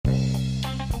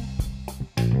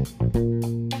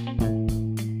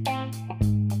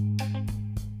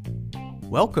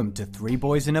Welcome to Three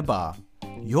Boys in a Bar,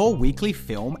 your weekly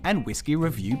film and whiskey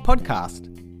review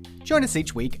podcast. Join us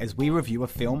each week as we review a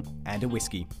film and a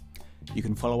whiskey. You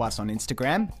can follow us on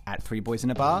Instagram at Three Boys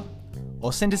in a Bar,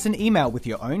 or send us an email with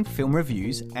your own film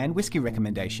reviews and whiskey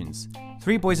recommendations,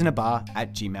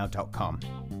 threeboysinabar@gmail.com.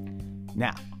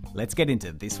 Now, let's get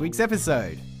into this week's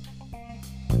episode.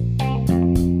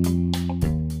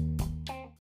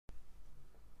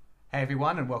 Hey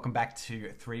everyone, and welcome back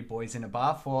to Three Boys in a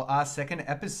Bar for our second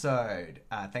episode.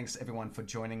 Thanks everyone for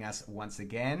joining us once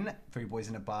again. Three Boys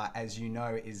in a Bar, as you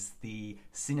know, is the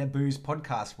Cinebooze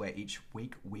podcast where each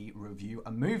week we review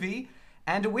a movie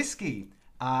and a whiskey.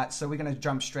 So we're going to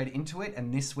jump straight into it,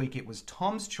 and this week it was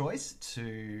Tom's choice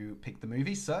to pick the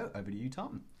movie. So over to you,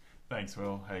 Tom. Thanks,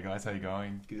 Will. Hey guys, how you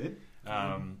going? Good.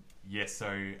 Yes,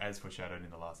 so as foreshadowed in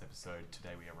the last episode,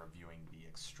 today we are reviewing The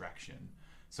Extraction.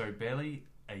 So barely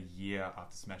a year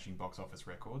after smashing box office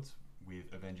records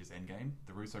with Avengers Endgame,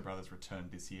 the Russo brothers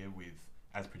returned this year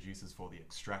as producers for The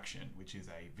Extraction, which is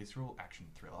a visceral action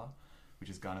thriller, which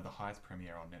has garnered the highest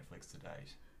premiere on Netflix to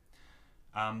date.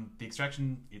 The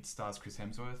Extraction, it stars Chris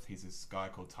Hemsworth. He's this guy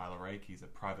called Tyler Rake. He's a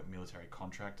private military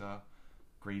contractor,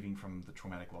 grieving from the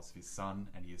traumatic loss of his son,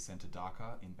 and he is sent to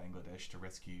Dhaka in Bangladesh to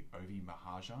rescue Ovi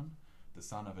Mahajan, the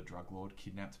son of a drug lord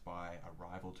kidnapped by a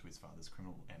rival to his father's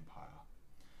criminal empire.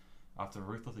 After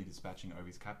ruthlessly dispatching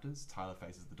Ovi's captors, Tyler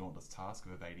faces the dauntless task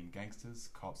of evading gangsters,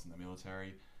 cops and the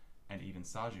military, and even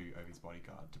Saju, Ovi's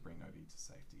bodyguard, to bring Ovi to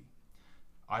safety.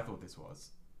 I thought this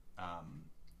was...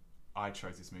 I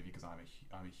chose this movie because I'm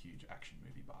a huge action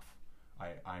movie buff.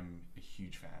 I'm a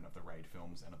huge fan of the Raid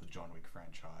films and of the John Wick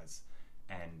franchise,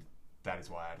 and that is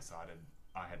why I decided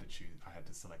I had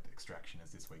to select Extraction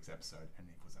as this week's episode, and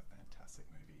it was a fantastic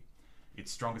movie.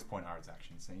 Its strongest point are its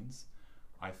action scenes.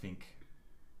 I think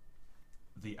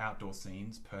the outdoor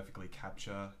scenes perfectly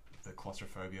capture the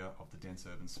claustrophobia of the dense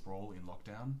urban sprawl in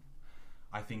lockdown.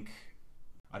 I think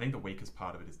the weakest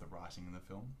part of it is the writing in the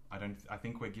film. I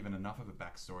think we're given enough of a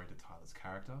backstory to Tyler's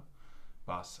character,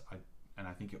 but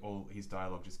I think all his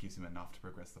dialogue just gives him enough to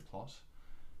progress the plot.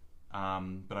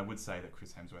 But I would say that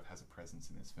Chris Hemsworth has a presence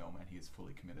in this film, and he is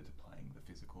fully committed to playing the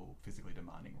physically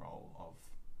demanding role of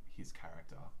his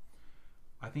character.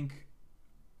 I think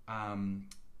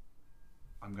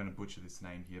I'm going to butcher this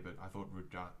name here, but I thought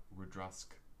Rudrask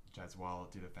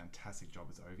Jaswal did a fantastic job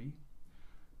as Ovi,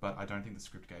 but I don't think the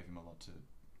script gave him a lot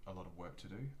of work to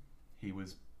do. He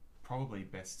was probably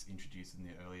best introduced in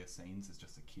the earlier scenes as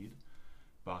just a kid,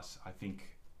 but I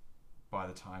think by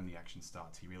the time the action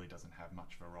starts, he really doesn't have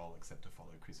much of a role except to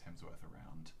follow Chris Hemsworth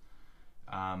around.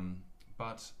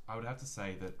 But I would have to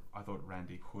say that I thought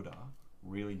Randeep Hooda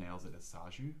really nails it as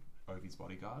Saju, Ovi's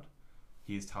bodyguard.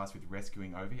 He is tasked with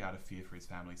rescuing Ovi out of fear for his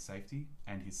family's safety,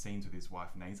 and his scenes with his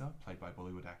wife Neza, played by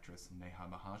Bollywood actress Neha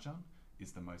Mahajan,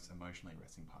 is the most emotionally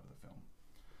arresting part of the film.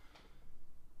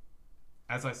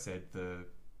 As I said, the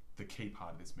key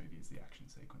part of this movie is the action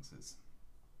sequences,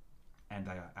 and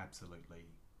they are absolutely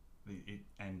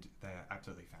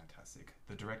fantastic.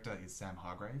 The director is Sam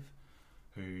Hargrave,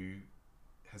 who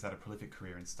has had a prolific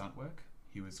career in stunt work.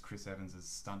 He was Chris Evans'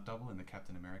 stunt double in the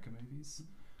Captain America movies,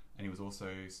 and he was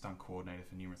also stunt coordinator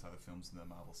for numerous other films in the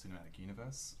Marvel Cinematic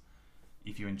Universe.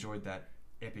 If you enjoyed that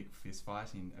epic fist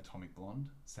fight in Atomic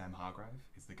Blonde, Sam Hargrave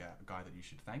is the guy that you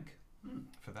should thank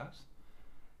for that.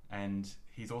 And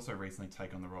he's also recently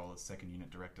taken on the role as second unit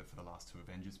director for the last two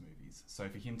Avengers movies. So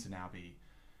for him to now be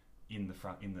in the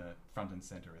front and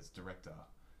center as director,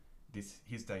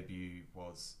 his debut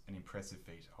was an impressive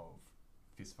feat of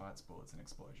fistfights, bullets, and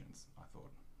explosions. I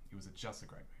thought it was just a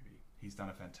great movie. He's done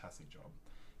a fantastic job.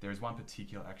 There is one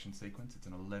particular action sequence. It's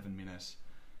an 11-minute.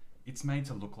 It's made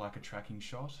to look like a tracking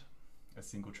shot, a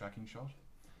single tracking shot,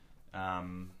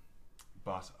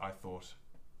 but I thought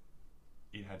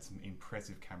it had some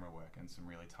impressive camera work and some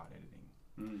really tight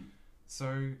editing.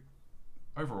 So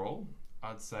overall,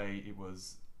 I'd say it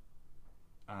was.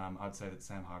 I'd say that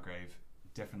Sam Hargrave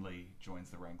definitely joins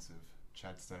the ranks of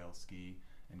Chad Stahelski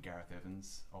and Gareth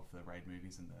Evans of the Raid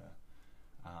movies and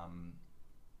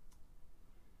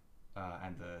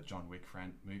the John Wick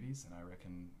movies, and I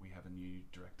reckon we have a new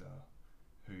director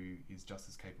who is just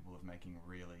as capable of making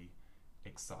really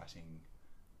exciting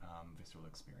visceral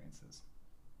experiences.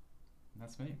 And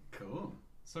that's me. Cool.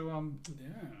 So,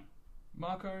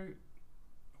 Marco,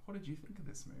 what did you think of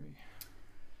this movie?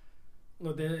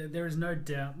 Look, there is no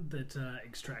doubt that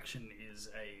Extraction is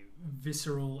a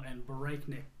visceral and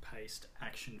breakneck-paced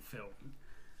action film,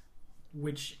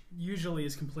 which usually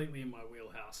is completely in my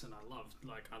wheelhouse, and I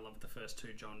love the first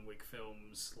two John Wick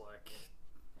films. Like,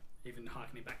 even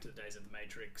harkening back to the days of the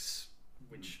Matrix,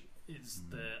 which is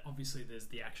obviously there's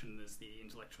the action, there's the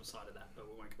intellectual side of that, but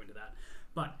we won't go into that.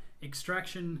 But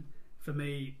Extraction for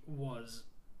me was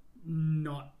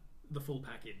not the full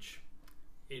package.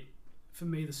 For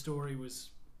me, the story was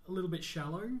a little bit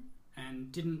shallow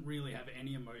and didn't really have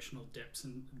any emotional depth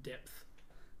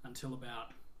until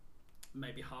about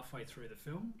maybe halfway through the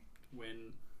film,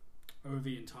 when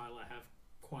Ovi and Tyler have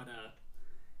quite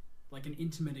an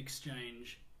intimate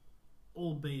exchange,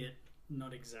 albeit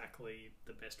not exactly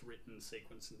the best written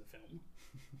sequence in the film.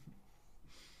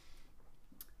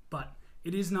 But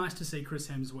it is nice to see Chris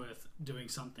Hemsworth doing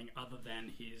something other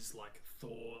than his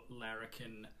Thor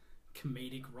larrikin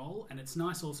comedic role, and it's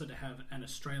nice also to have an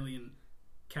Australian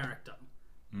character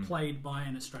played by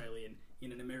an Australian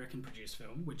in an American produced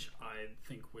film, which I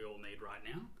think we all need right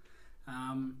now.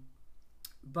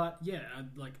 But yeah,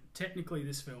 technically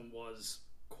this film was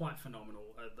quite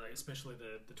phenomenal, especially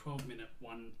the 12-minute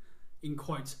one, in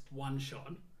quotes, one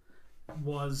shot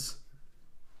was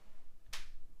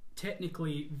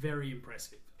technically very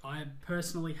impressive. I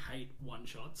personally hate one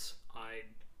shots. I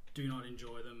do not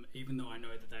enjoy them, even though I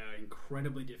know that they are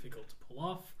incredibly difficult to pull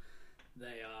off.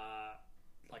 They are,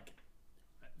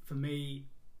 for me,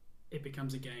 it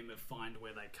becomes a game of find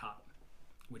where they cut,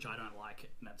 which I don't like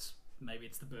it. And that's, maybe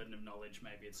it's the burden of knowledge,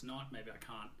 maybe it's not, maybe I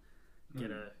can't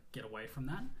get away from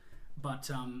that. But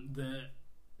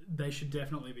they should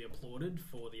definitely be applauded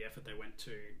for the effort they went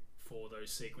to for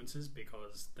those sequences,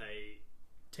 because they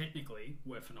technically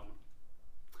were phenomenal.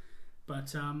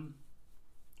 But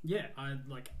yeah, I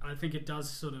think it does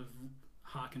sort of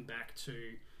harken back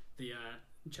to the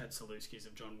Chad Stahelski's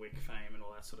of John Wick fame and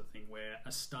all that sort of thing, where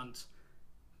a stunt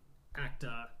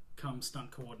actor come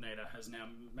stunt coordinator has now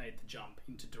made the jump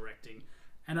into directing,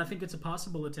 and I think it's a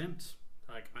passable attempt.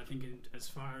 I think as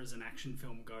far as an action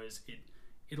film goes,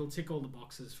 it'll tick all the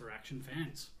boxes for action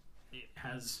fans. It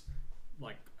has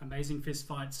amazing fist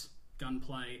fights,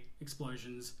 gunplay,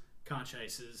 explosions, car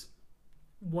chases,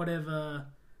 whatever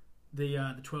the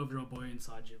 12-year-old boy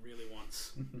inside you really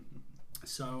wants.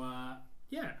 So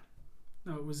yeah,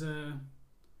 no, it was a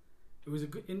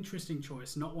good, interesting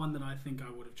choice. Not one that I think I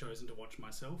would have chosen to watch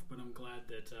myself, but I'm glad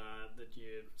that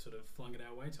you sort of flung it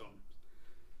our way, Tom.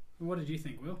 What did you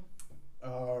think, Will?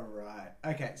 All right.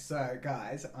 Okay, so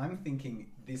guys, I'm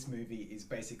thinking this movie is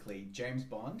basically James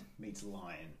Bond meets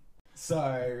Lion.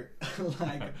 So,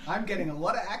 I'm getting a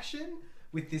lot of action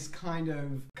with this kind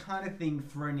of thing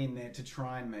thrown in there to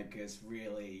try and make us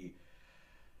really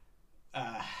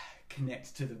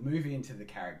connect to the movie and to the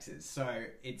characters. So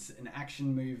it's an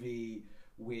action movie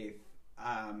with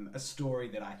a story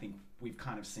that I think we've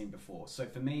kind of seen before. So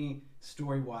for me,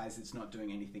 story-wise, it's not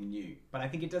doing anything new. But I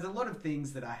think it does a lot of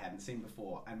things that I hadn't seen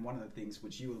before. And one of the things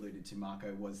which you alluded to,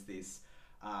 Marco, was this...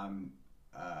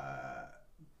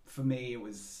 for me, it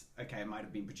was... Okay, it might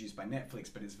have been produced by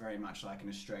Netflix, but it's very much like an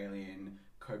Australian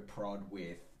co-prod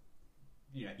with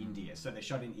India. So they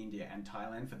shot in India and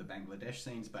Thailand for the Bangladesh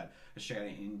scenes, but Australia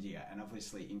and India. And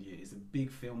obviously India is a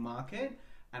big film market.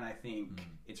 And I think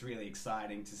it's really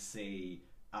exciting to see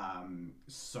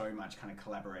so much kind of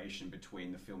collaboration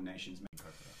between the film nations.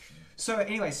 So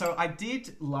anyway, so I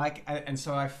did and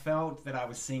so I felt that I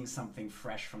was seeing something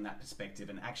fresh from that perspective,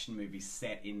 an action movie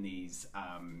set in these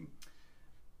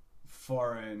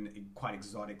foreign, quite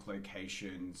exotic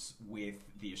locations with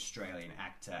the Australian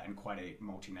actor and quite a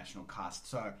multinational cast.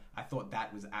 So I thought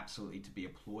that was absolutely to be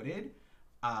applauded.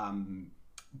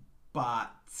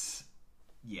 But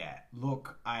yeah,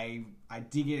 look, I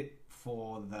dig it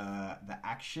for the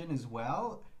action as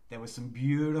well. There were some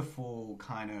beautiful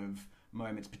kind of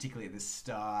moments, particularly at the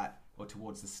start or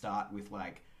towards the start, with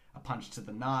a punch to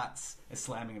the nuts, a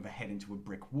slamming of a head into a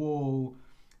brick wall,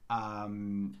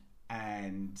 and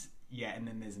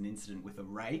then there's an incident with a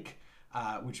rake,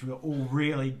 which were all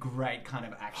really great kind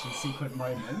of action sequence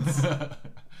moments.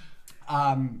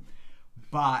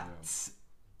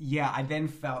 I then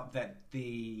felt that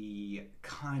the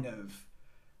kind of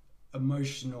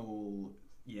emotional,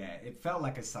 it felt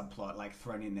like a subplot,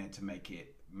 thrown in there to make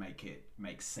it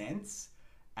make sense.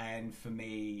 And for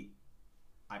me,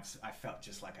 I felt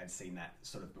just like I'd seen that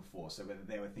sort of before. So whether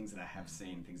there were things that I have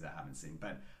seen, things that I haven't seen,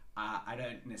 but I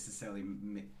don't necessarily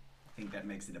think that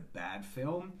makes it a bad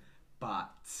film.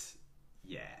 But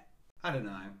yeah, I don't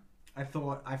know. I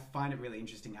find it really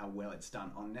interesting how well it's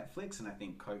done on Netflix, and I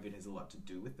think COVID has a lot to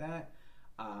do with that.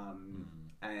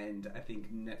 And I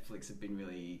think Netflix have been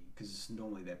really, because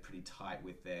normally they're pretty tight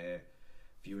with their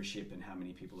viewership and how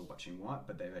many people are watching what,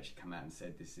 but they've actually come out and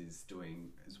said this is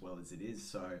doing as well as it is.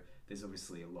 So there's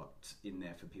obviously a lot in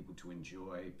there for people to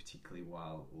enjoy, particularly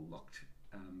while locked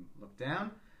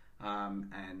down.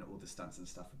 and all the stunts and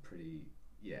stuff are pretty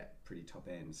top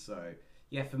end. So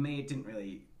yeah, for me, it didn't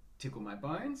really tickle my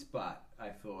bones, but I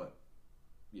thought,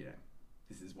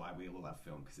 this is why we all love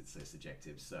film, because it's so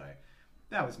subjective. So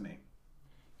that was me.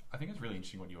 I think it's really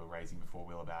interesting what you were raising before,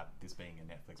 Will, about this being a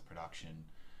Netflix production.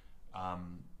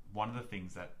 One of the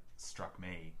things that struck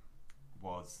me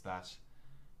was that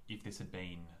if this had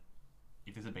been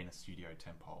a studio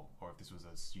tentpole, or if this was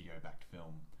a studio-backed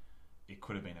film, it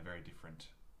could have been a very different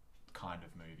kind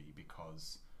of movie,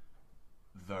 because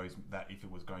if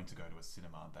it was going to go to a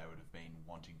cinema, they would have been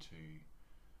wanting to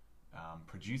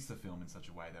produce the film in such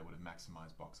a way that would have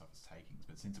maximised box office takings.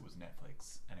 But since it was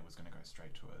Netflix and it was going to go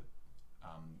straight to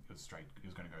it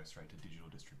was going to go straight to digital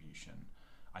distribution,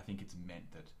 I think it's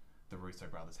meant that the Russo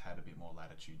brothers had a bit more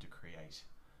latitude to create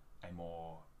a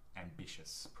more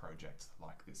ambitious project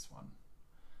like this one.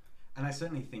 And I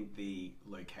certainly think the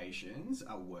locations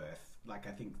are worth, I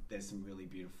think there's some really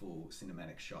beautiful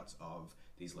cinematic shots of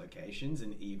these locations,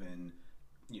 and even,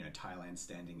 Thailand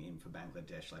standing in for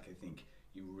Bangladesh, I think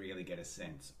you really get a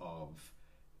sense of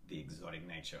the exotic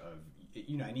nature of,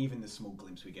 and even the small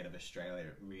glimpse we get of Australia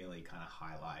really kind of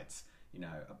highlights,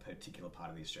 a particular part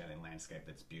of the Australian landscape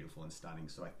that's beautiful and stunning.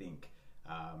 So I think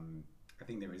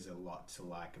there is a lot to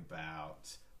like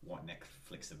about what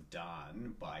Netflix have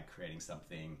done by creating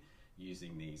something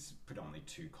using these predominantly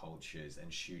two cultures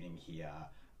and shooting here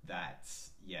that,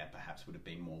 perhaps would have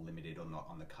been more limited or not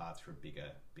on the cards for a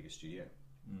bigger studio.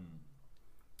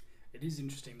 It is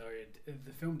interesting though,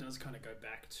 the film does kind of go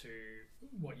back to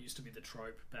what used to be the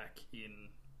trope back in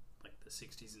the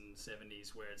 60s and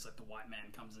 70s, where it's the white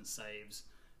man comes and saves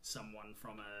someone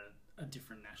from a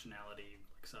different nationality,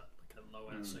 a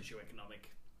lower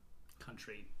socioeconomic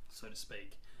country, so to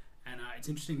speak. And it's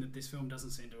interesting that this film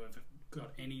doesn't seem to have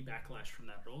got any backlash from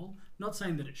that at all. Not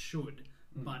saying that it should,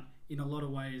 but in a lot of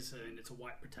ways, it's a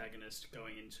white protagonist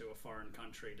going into a foreign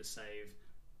country to save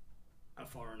a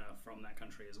foreigner from that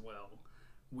country as well,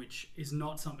 which is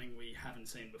not something we haven't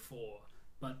seen before.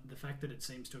 But the fact that it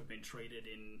seems to have been treated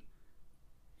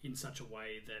in such a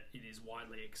way that it is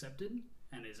widely accepted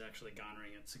and is actually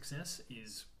garnering its success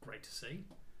is great to see.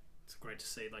 It's great to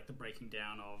see the breaking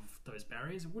down of those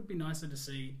barriers. It would be nicer to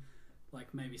see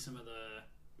maybe some of the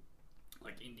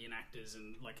Indian actors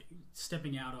and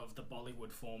stepping out of the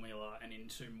Bollywood formula and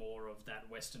into more of that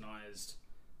westernized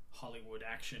Hollywood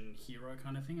action hero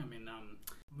kind of thing. I mean,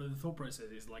 the thought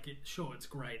process is it's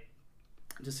great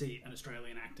to see an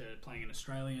Australian actor playing an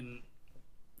Australian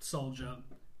soldier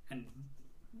and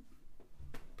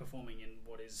performing in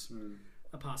what is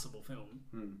a passable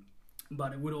film.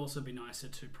 But it would also be nicer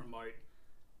to promote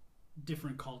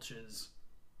different cultures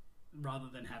rather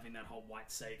than having that whole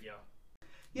white savior.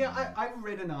 Yeah, I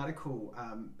read an article,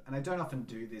 and I don't often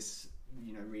do this,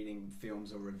 reading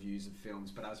films or reviews of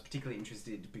films, but I was particularly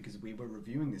interested because we were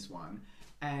reviewing this one,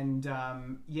 and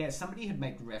somebody had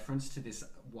made reference to this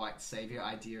white savior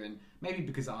idea, and maybe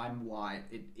because I'm white,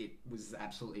 it was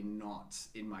absolutely not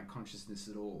in my consciousness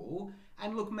at all.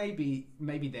 And look, maybe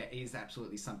there is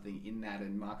absolutely something in that,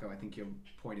 and Marco, I think your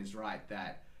point is right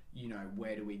that,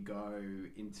 where do we go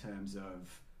in terms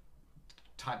of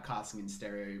typecasting and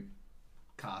stereocasting?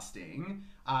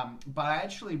 But I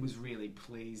actually was really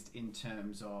pleased in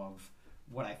terms of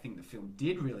what I think the film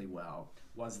did really well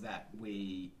was that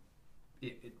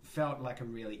it felt like a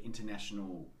really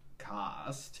international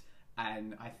cast.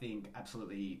 And I think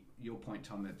absolutely your point,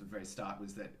 Tom, at the very start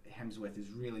was that Hemsworth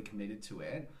is really committed to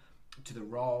the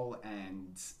role.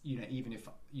 And, even if,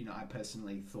 I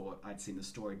personally thought I'd seen the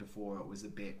story before, it was a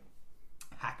bit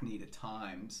hackneyed at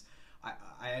times,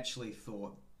 I actually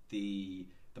thought the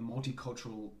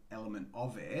multicultural element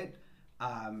of it,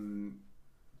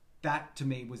 that to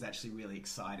me was actually really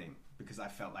exciting because I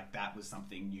felt like that was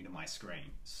something new to my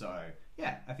screen. So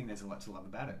yeah, I think there's a lot to love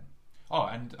about it. Oh,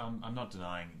 and I'm not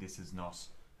denying this is not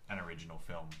an original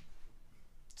film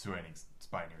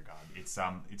by any regard. It's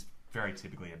very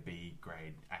typically a B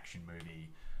grade action movie,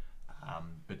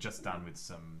 but just done with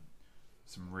some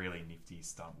really nifty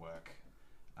stunt work,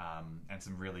 and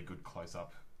some really good close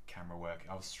up camera work.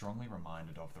 I was strongly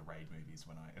reminded of the Raid movies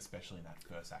especially in that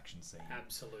first action scene.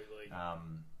 Absolutely.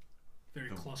 Very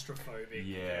claustrophobic.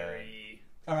 Yeah. Very.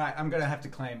 All right, I'm going to have to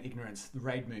claim ignorance. The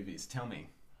Raid movies, tell me.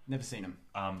 Never seen them.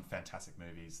 Fantastic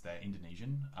movies. They're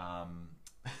Indonesian.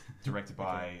 Directed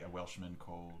by a Welshman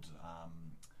called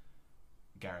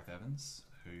Gareth Evans,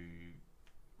 who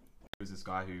was this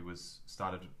guy who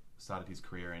started his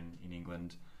career in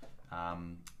England,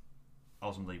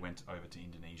 ultimately went over to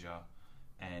Indonesia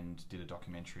and did a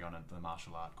documentary on the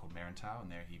martial art called Merantau, and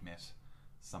there he met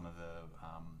some of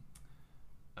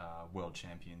world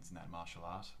champions in that martial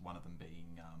art. One of them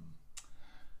being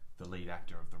the lead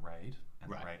actor of The Raid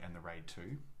and the Raid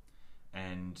 2,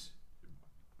 and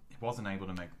he wasn't able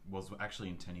to was actually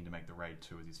intending to make The Raid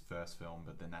 2 as his first film,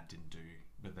 but then that didn't do.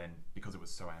 But then because it was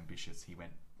so ambitious, he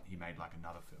made like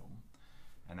another film,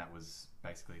 and that was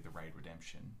basically The Raid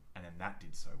Redemption, and then that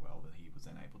did so well that he was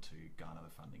then able to garner the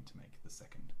funding to make the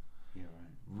second. Yeah,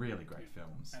 right. Really great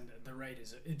films. And The Raid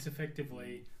it's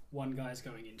effectively one guy's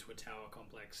going into a tower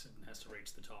complex and has to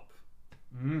reach the top.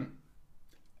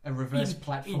 A reverse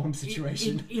platform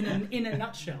situation. In a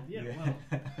nutshell, yeah. Well.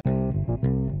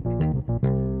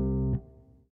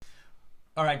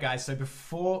 All right, guys, so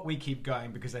before we keep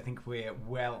going, because I think we're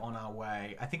well on our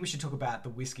way, I think we should talk about the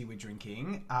whiskey we're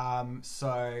drinking.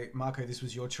 So, Marco, this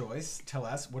was your choice. Tell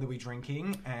us, what are we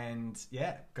drinking? And,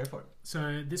 yeah, go for it.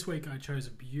 So, this week I chose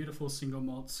a beautiful single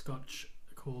malt scotch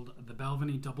called the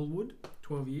Balvenie Doublewood,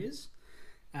 12 years.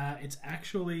 It's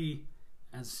actually,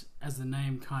 as the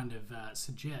name kind of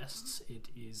suggests, it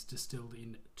is distilled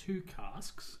in 2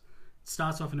 casks. It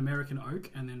starts off in American oak,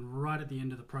 and then right at the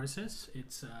end of the process,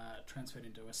 it's transferred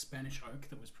into a Spanish oak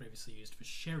that was previously used for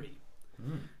sherry.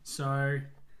 So,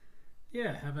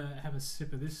 yeah, have a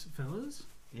sip of this, fellas.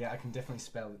 Yeah, I can definitely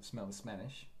smell the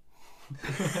Spanish.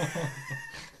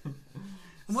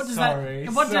 And what does Sorry, that?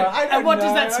 And what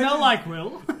does that smell like,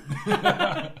 Will?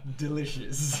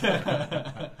 Delicious.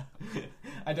 I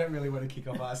don't really want to kick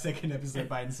off our second episode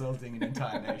by insulting an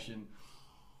entire nation.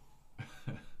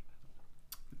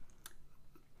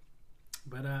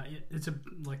 But it's a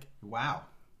wow,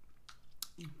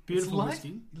 beautiful it's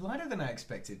whiskey. Lighter than I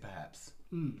expected, perhaps.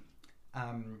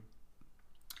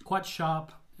 Quite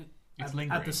sharp It's at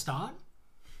lingering. the start,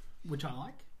 which I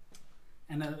like,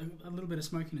 and a little bit of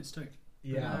smokiness too.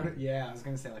 Yeah, I was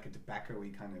going to say like a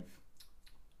tobacco-y kind of.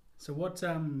 So what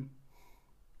are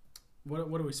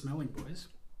we smelling, boys?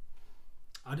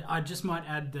 I just might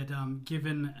add that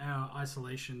given our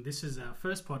isolation, this is our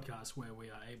first podcast where we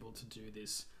are able to do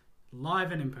this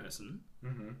live and in person.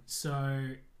 Mm-hmm.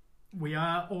 So we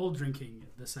are all drinking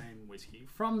the same whiskey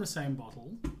from the same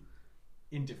bottle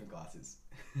In different glasses.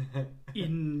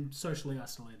 in socially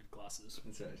isolated glasses.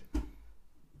 That's right.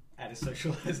 At a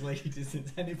socialised lady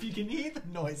distance. And if you can hear the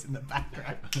noise in the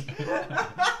background,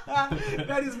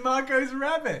 that is Marco's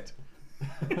rabbit.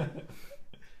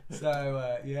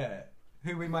 So, yeah.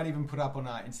 Who we might even put up on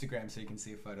our Instagram so you can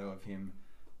see a photo of him.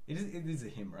 It is a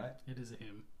him, right? It is a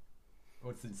him.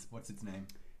 What's its name?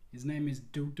 His name is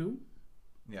Du Du.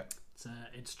 Yep.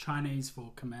 It's Chinese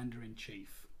for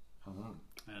Commander-in-Chief. Oh.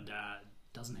 And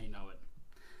doesn't he know it?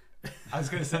 I was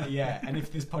going to say, yeah, and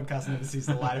if this podcast never sees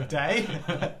the light of day,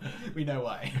 we know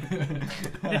why.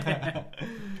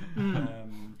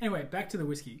 Anyway, back to the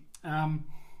whiskey. I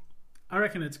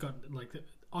reckon it's got,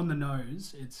 on the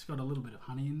nose, it's got a little bit of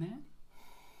honey in there.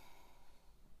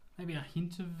 Maybe a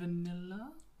hint of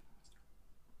vanilla?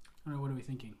 I don't know, what are we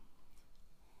thinking?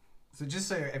 So just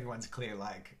so everyone's clear,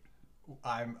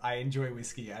 I enjoy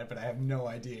whiskey, but I have no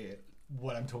idea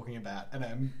what I'm talking about, and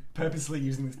I'm purposely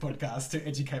using this podcast to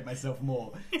educate myself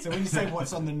more. So when you say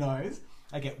what's on the nose,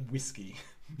 I get whiskey.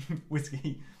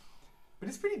 Whiskey. But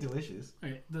it's pretty delicious.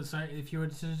 Okay, so if you were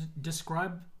to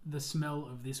describe the smell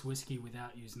of this whiskey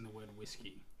without using the word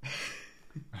whiskey,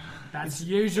 that's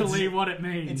usually what it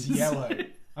means. It's yellow.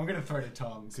 I'm going to throw it to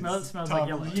Tom. It smells Tom, like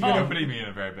yellow. You're putting me in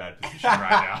a very bad position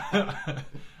right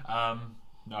now.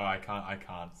 No, I can't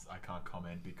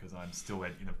comment because I'm still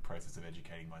in the process of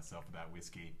educating myself about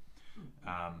whiskey.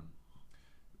 I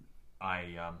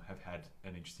have had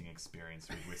an interesting experience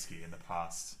with whiskey in the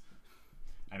past,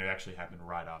 and it actually happened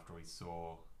right after we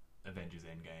saw Avengers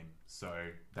Endgame. So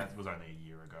that was only a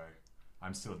year ago.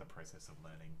 I'm still in the process of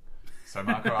learning. So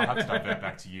Marco, I'll have to divert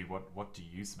back to you. What do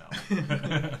you smell?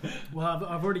 Well,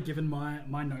 I've already given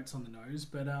my notes on the nose,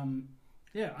 but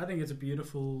yeah, I think it's a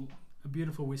beautiful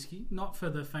whiskey. Not for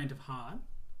the faint of heart,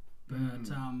 but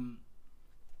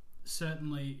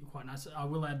certainly quite nice. I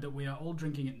will add that we are all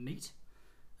drinking it neat,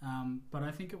 but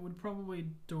I think it would probably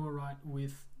do alright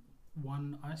with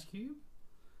one ice cube,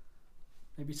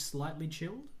 maybe slightly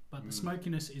chilled. But the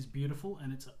smokiness is beautiful,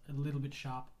 and it's a little bit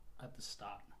sharp at the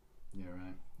start. Yeah,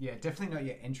 right. Yeah, definitely not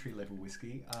your entry-level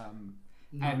whiskey.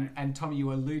 No. And Tommy,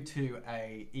 you allude to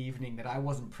a evening that I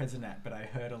wasn't present at, but I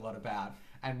heard a lot about.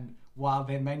 And while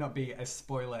there may not be a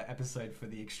spoiler episode for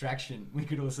The Extraction, we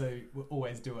could also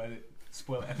always do a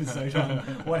spoiler episode on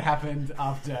what happened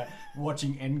after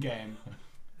watching Endgame,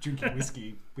 drinking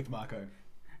whiskey with Marco.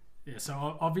 Yeah,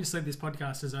 so obviously this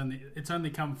podcast it's only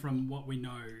come from what we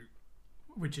know,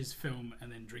 which is film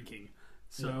and then drinking.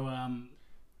 So,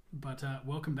 but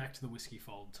welcome back to the Whiskey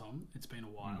Fold, Tom. It's been a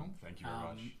while. Thank you very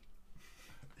much.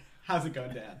 How's it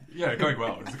going down? Yeah, going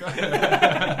well.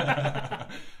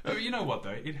 Oh, you know what though?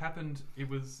 It happened. It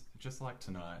was just like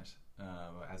tonight,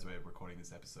 as we're recording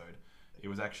this episode. It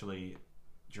was actually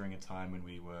during a time when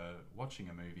we were watching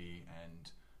a movie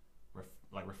and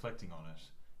reflecting on it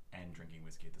and drinking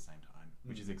whiskey at the same time,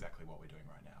 which is exactly what we're doing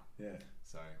right now. Yeah.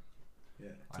 So, Yeah.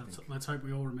 So let's hope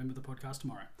we all remember the podcast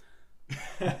tomorrow.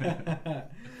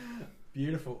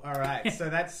 Beautiful. All right. So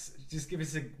that's just give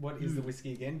us what is the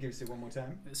whiskey again? Give us it one more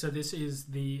time. So this is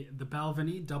the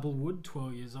Balvenie Double Wood,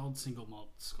 12 years old, single malt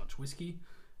Scotch whiskey,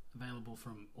 available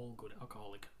from all good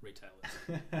alcoholic retailers.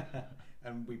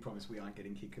 And we promise we aren't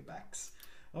getting kickbacks.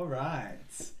 All right.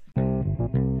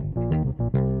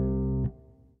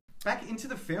 Back into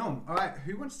the film. All right.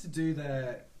 Who wants to do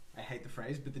I hate the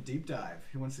phrase, but the deep dive?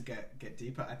 Who wants to get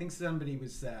deeper? I think somebody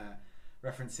was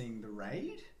referencing The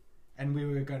Raid, and we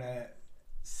were going to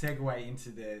segue into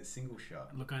the single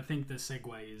shot. Look, I think the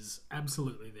segue is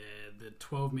absolutely there. The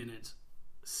 12-minute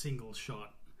single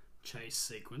shot chase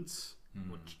sequence.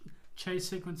 Chase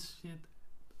sequence? Yeah,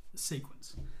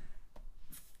 sequence.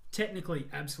 Technically,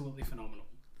 absolutely phenomenal.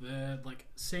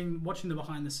 Watching the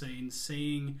behind the scenes,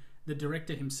 seeing the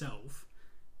director himself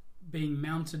being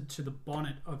mounted to the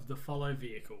bonnet of the follow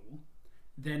vehicle,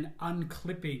 then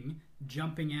unclipping,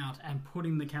 jumping out and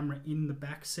putting the camera in the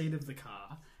back seat of the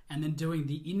car, and then doing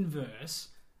the inverse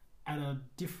at a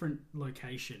different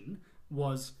location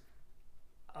was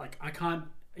like, I can't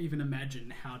even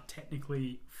imagine how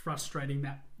technically frustrating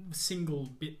that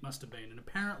single bit must have been. And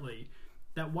apparently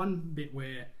that one bit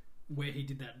where he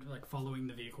did that, like following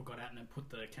the vehicle, got out and then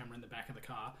put the camera in the back of the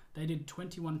car, they did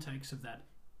 21 takes of that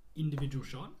individual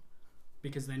shot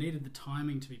because they needed the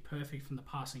timing to be perfect from the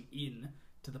passing in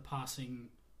to the passing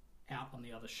out on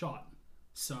the other shot.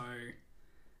 So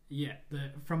yeah,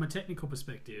 from a technical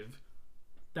perspective,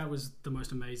 that was the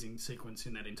most amazing sequence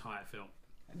in that entire film.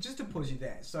 Just to pause you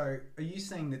there, so are you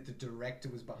saying that the director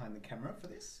was behind the camera for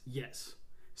this? Yes.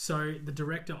 So the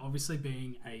director, obviously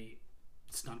being a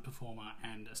stunt performer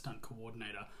and a stunt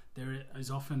coordinator, there is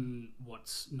often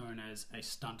what's known as a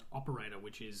stunt operator,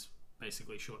 which is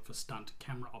basically short for stunt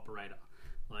camera operator.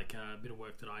 Like a bit of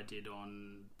work that I did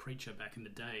on Preacher back in the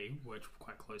day, worked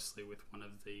quite closely with one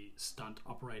of the stunt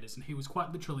operators, and he was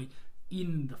quite literally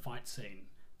in the fight scene,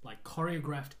 like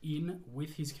choreographed in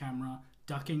with his camera,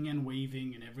 ducking and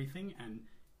weaving and everything, and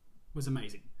was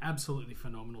amazing. Absolutely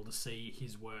phenomenal to see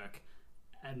his work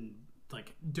and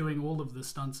like doing all of the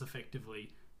stunts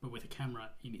effectively, but with a camera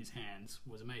in his hands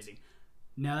was amazing.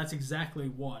 Now that's exactly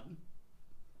what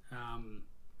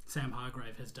Sam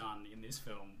Hargrave has done in this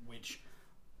film, which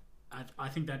I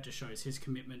think that just shows his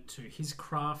commitment to his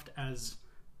craft as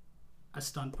a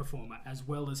stunt performer, as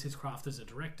well as his craft as a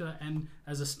director and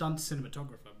as a stunt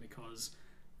cinematographer. Because,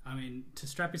 I mean, to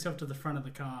strap yourself to the front of the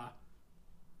car,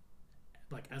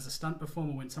 like as a stunt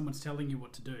performer when someone's telling you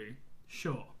what to do,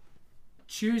 sure.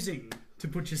 Choosing to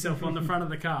put yourself on the front of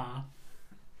the car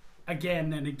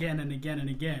again and again and again and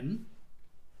again,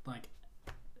 like,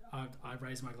 I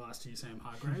raise my glass to you, Sam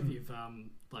Hargrave.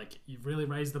 You've really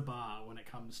raised the bar when it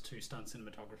comes to stunt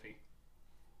cinematography.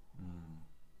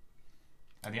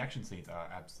 And the action scenes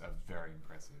are very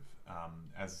impressive.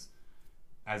 As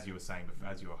you were saying,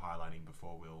 as you were highlighting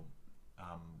before, Will,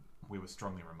 we were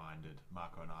strongly reminded,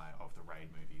 Marco and I, of the Raid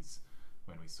movies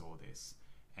when we saw this,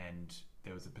 and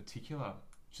there was a particular,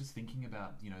 just thinking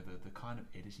about the kind of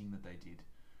editing that they did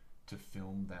to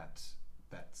film that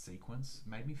sequence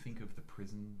made me think of the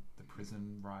prison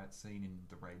riot scene in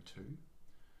the Raid 2.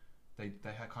 They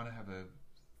there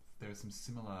are some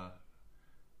similar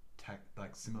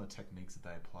techniques that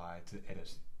they apply to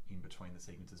edit in between the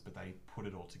sequences, but they put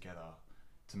it all together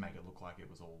to make it look like it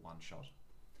was all one shot.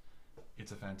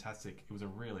 It was a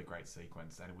really great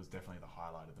sequence, and it was definitely the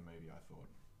highlight of the movie, I thought.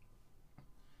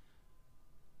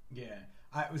 Yeah,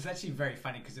 it was actually very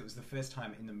funny because it was the first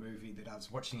time in the movie that I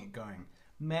was watching it going,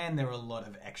 man, there are a lot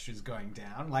of extras going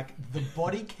down. Like, the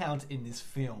body count in this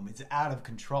film is out of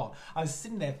control. I was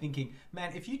sitting there thinking,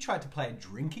 man, if you tried to play a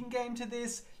drinking game to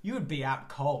this, you would be out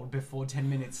cold before 10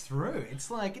 minutes through.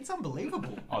 It's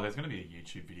unbelievable. Oh, there's going to be a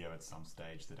YouTube video at some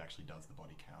stage that actually does the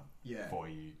body count for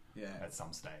you at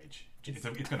some stage. It's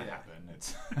going to happen.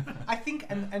 It's I think,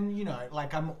 and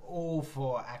I'm all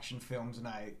for action films, and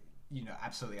I,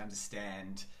 absolutely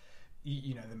understand,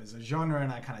 them as a genre,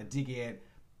 and I kind of dig it.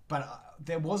 But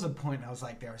there was a point I was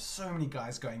like, there are so many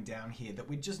guys going down here that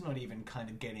we're just not even kind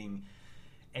of getting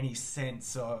any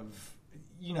sense of,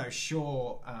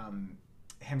 sure,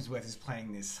 Hemsworth is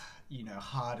playing this,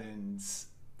 hardened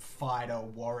fighter,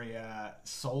 warrior,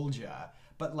 soldier,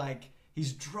 but like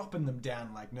he's dropping them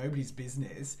down like nobody's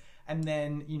business. And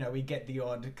then, we get the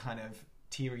odd kind of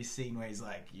teary scene where he's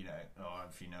like, oh,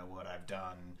 if you know what I've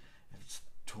done, it's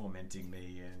tormenting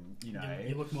me, and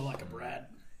You look more like a Brad.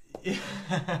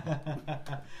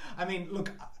 I mean,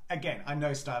 look, again, I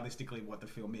know stylistically what the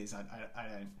film is. I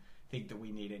don't think that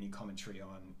we need any commentary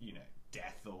on,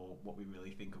 death or what we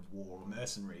really think of war or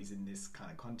mercenaries in this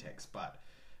kind of context. But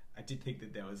I did think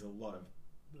that there was a lot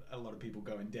of people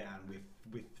going down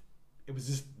with it was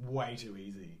just way too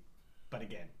easy. But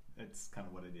again, it's kind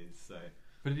of what it is. So,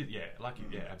 but it is,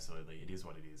 absolutely, it is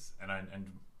what it is. And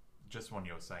just what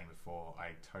you were saying before,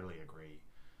 I totally agree.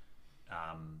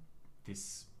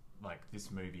 This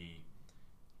movie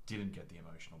didn't get the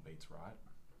emotional beats right.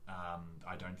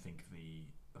 I don't think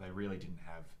they really didn't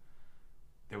have.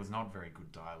 There was not very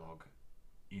good dialogue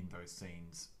in those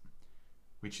scenes,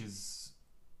 which is,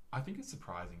 I think, it's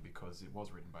surprising because it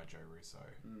was written by Joe Russo,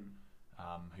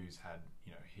 who's had,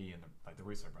 he and the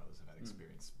Russo brothers have had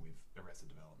experience with Arrested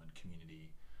Development,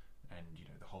 Community, and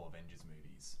the whole Avengers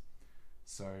movies.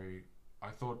 So I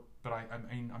thought, but I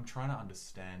mean, I'm trying to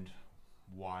understand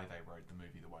why they wrote the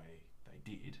movie the way they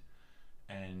did,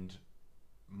 and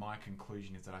my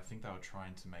conclusion is that I think they were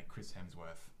trying to make Chris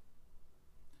Hemsworth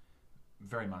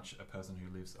very much a person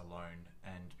who lives alone,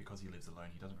 and because he lives alone,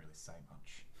 he doesn't really say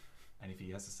much, and if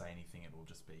he has to say anything, it will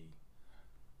just be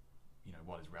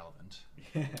what is relevant.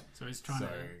 So he's trying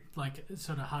to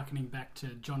sort of harkening back to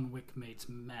John Wick meets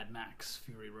Mad Max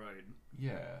Fury Road.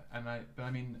 And I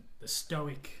mean the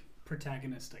stoic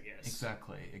protagonist, I guess.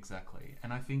 Exactly.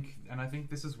 And I think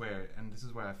this is where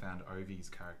I found Ovi's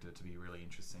character to be really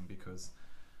interesting, because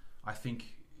I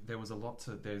think there was a lot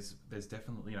to there's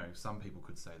definitely, some people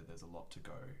could say that there's a lot to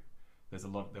go. There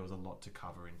was a lot to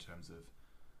cover in terms of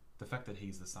the fact that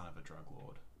he's the son of a drug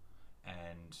lord,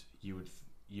 and you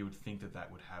would think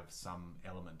that would have some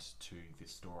element to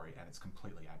this story, and it's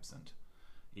completely absent.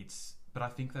 But I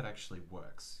think that actually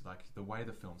works. Like, the way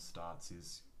the film starts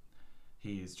is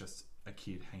he is just a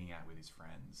kid hanging out with his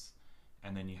friends,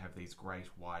 and then you have these great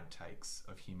wide takes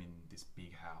of him in this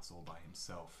big house all by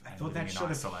himself. I thought that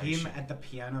shot of him at the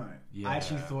piano. Yeah. I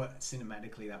actually thought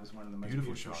cinematically that was one of the most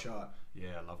beautiful shot.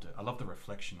 Yeah, I loved it. I loved the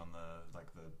reflection on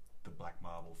the black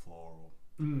marble floor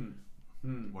or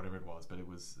whatever it was.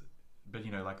 But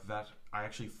like that, I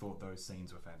actually thought those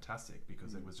scenes were fantastic,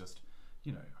 because it was just,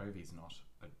 Ovi's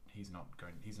he's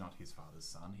not his father's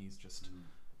son. He's just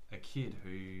a kid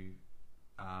who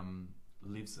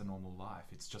lives a normal life.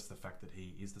 It's just the fact that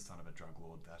he is the son of a drug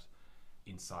lord that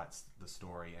incites the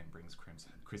story and brings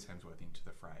Chris Hemsworth into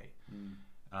the fray.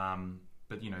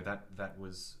 But that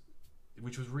was,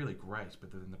 which was really great.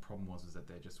 But then the problem was that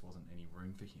there just wasn't any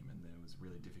room for him, and it was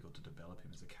really difficult to develop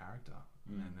him as a character,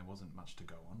 and there wasn't much to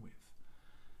go on with.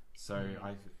 So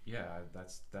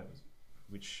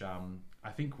which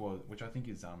I think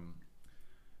is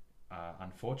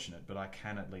unfortunate, but I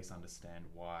can at least understand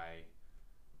why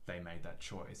they made that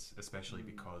choice, especially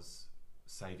because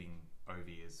saving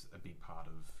Ovi is a big part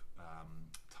of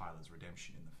Tyler's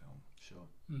redemption in the film. Sure.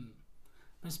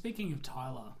 But speaking of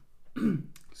Tyler,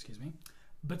 excuse me.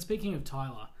 But speaking of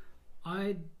Tyler,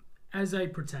 as a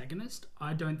protagonist,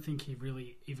 I don't think he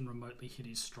really even remotely hit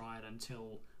his stride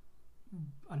until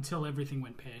everything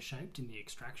went pear-shaped in The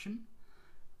Extraction.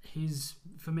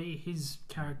 For me, his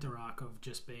character arc of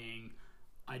just being,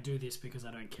 I do this because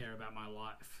I don't care about my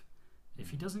life. If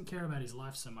he doesn't care about his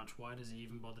life so much, why does he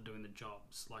even bother doing the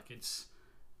jobs? Like, it's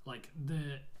like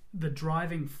the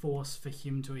driving force for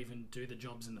him to even do the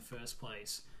jobs in the first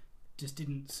place just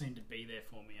didn't seem to be there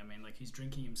for me. I mean, like, he's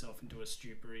drinking himself into a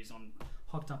stupor. He's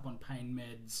hocked up on pain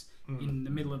meds in the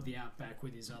middle of the outback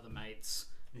with his other mates,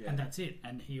 and that's it.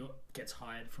 And he gets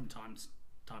hired from time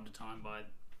to time by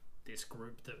this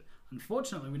group that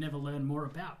unfortunately we never learn more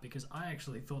about, because I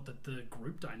actually thought that the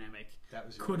group dynamic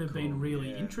could have been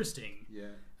really interesting.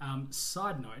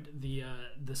 Side note,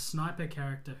 the sniper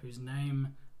character whose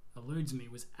name eludes me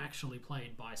was actually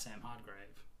played by Sam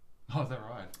Hargrave. Oh, is that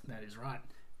right? That is right.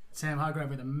 Sam Hargrave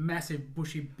with a massive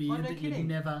bushy beard that you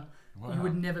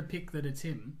would never pick that it's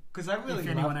him. Because I really, if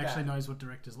anyone actually knows what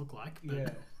directors look like. But. Yeah.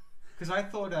 Because I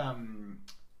thought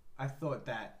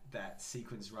that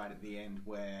sequence right at the end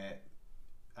where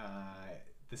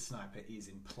the sniper is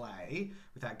in play,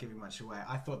 without giving much away,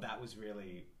 I thought that was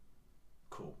really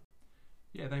cool.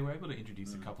 Yeah, they were able to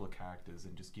introduce a couple of characters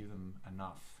and just give them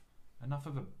enough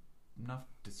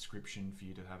description for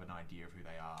you to have an idea of who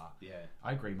they are. Yeah,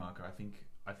 I agree, Marco. I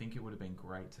think it would have been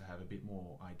great to have a bit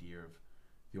more idea of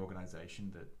the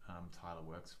organisation that Tyler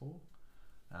works for.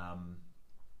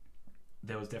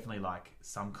 There was definitely like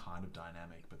some kind of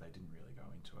dynamic, but they didn't really go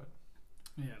into it.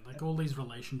 Yeah, like all these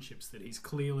relationships that he's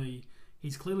clearly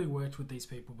he's clearly worked with these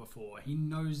people before. He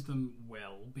knows them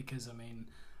well because, I mean,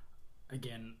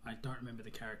 again, I don't remember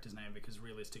the character's name because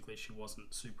realistically she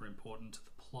wasn't super important to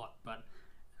the plot, but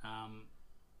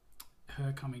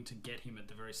her coming to get him at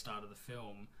the very start of the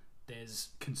film, there's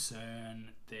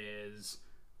concern, there's...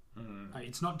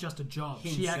 it's not just a job.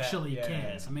 She actually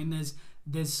cares. I mean,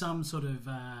 there's some sort of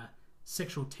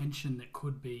sexual tension that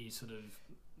could be sort of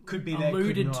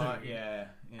alluded to. Yeah.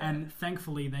 And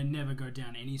thankfully, they never go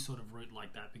down any sort of route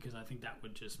like that because I think that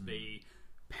would just be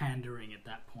pandering at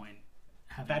that point.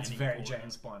 That's very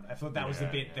James Bond. I thought that was the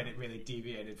bit that it really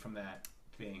deviated from that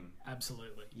thing.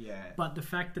 Absolutely. Yeah. But the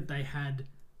fact that they had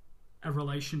a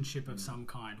relationship of some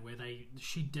kind where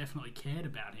she definitely cared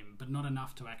about him, but not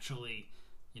enough to actually,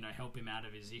 help him out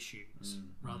of his issues,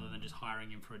 rather than just hiring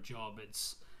him for a job.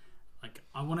 It's like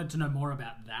I wanted to know more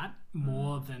about that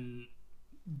more than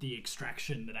the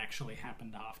extraction that actually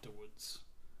happened afterwards.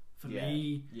 For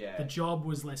me, the job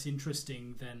was less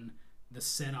interesting than the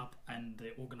setup and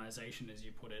the organization, as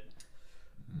you put it,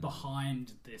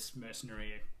 behind this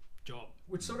mercenary job.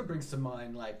 Which sort of brings to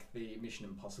mind like the Mission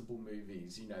Impossible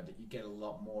movies, that you get a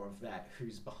lot more of that,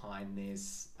 who's behind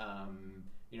this,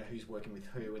 who's working with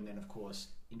who, and then of course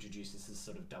introduces this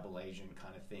sort of double agent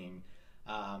kind of thing.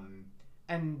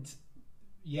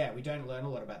 We don't learn a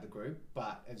lot about the group,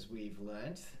 but as we've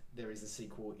learnt, there is a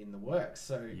sequel in the works,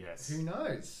 so who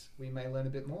knows? We may learn a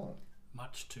bit more.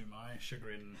 Much to my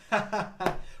chagrin.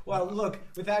 Well, look,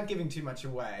 without giving too much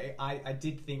away, I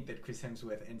did think that Chris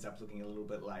Hemsworth ends up looking a little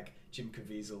bit like Jim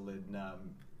Caviezel in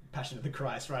Passion of the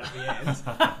Christ right at the end.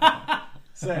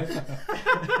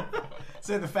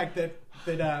 So the fact that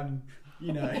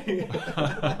No,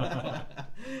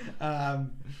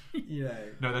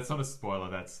 that's not a spoiler.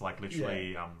 That's like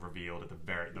literally revealed at the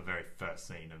very first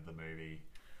scene of the movie,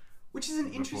 which is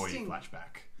an interesting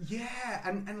flashback. Yeah,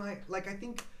 and like I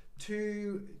think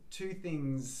two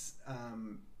things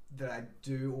that I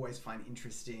do always find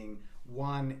interesting.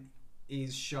 One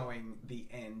is showing the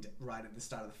end right at the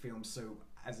start of the film, so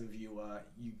as a viewer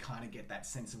you kind of get that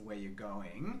sense of where you're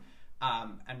going.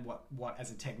 And what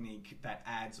as a technique that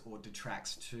adds or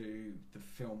detracts to the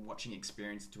film watching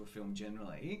experience, to a film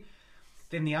generally.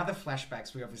 Then the other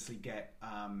flashbacks we obviously get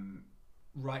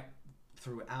right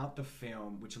throughout the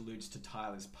film, which alludes to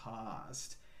Tyler's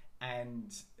past.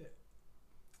 And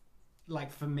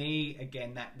like for me,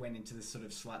 again, that went into the sort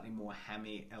of slightly more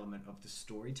hammy element of the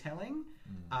storytelling,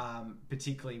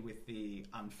 particularly with the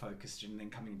unfocused and then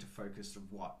coming into focus of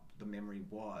what the memory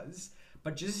was.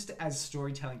 But just as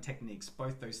storytelling techniques,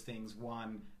 both those things,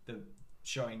 one, the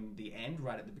showing the end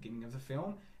right at the beginning of the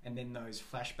film, and then those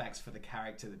flashbacks for the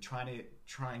character that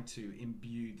trying to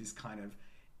imbue this kind of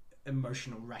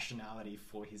emotional rationality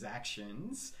for his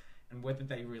actions, and whether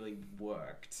they really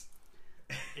worked.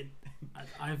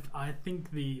 I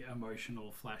think the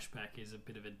emotional flashback is a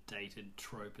bit of a dated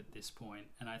trope at this point,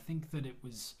 and I think that it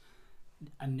was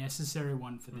a necessary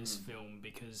one for this film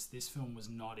because this film was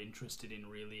not interested in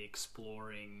really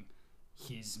exploring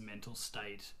his mental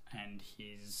state and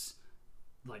his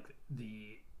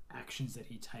the actions that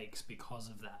he takes because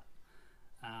of that.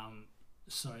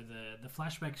 So the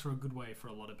flashbacks are a good way for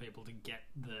a lot of people to get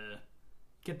the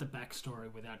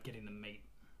backstory without getting the meat.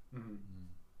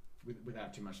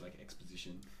 Without too much like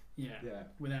exposition. Yeah.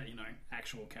 Without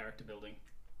actual character building.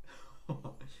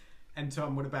 And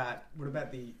Tom, what about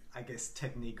the, I guess,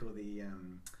 technique or the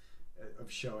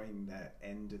of showing the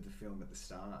end of the film at the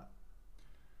start?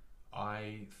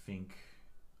 I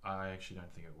actually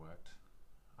don't think it worked.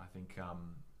 I think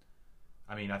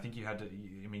I think you had to.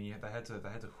 They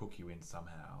had to hook you in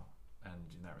somehow,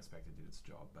 and in that respect, it did its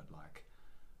job. But like,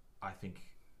 I think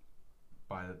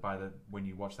by the when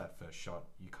you watch that first shot,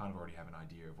 you kind of already have an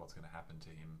idea of what's going to happen to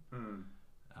him.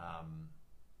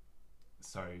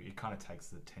 So it kind of takes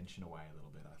the tension away a little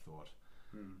bit, I thought.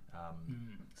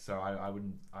 So I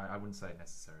wouldn't say it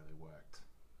necessarily worked.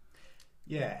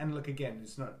 Yeah, and look, again,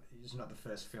 it's not the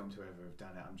first film to ever have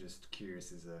done it. I'm just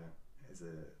curious as a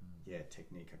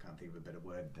technique. I can't think of a better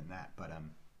word than that. But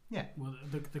yeah. Well,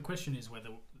 the question is whether,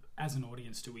 as an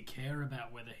audience, do we care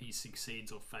about whether he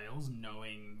succeeds or fails,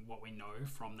 knowing what we know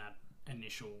from that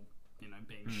initial,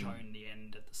 being shown the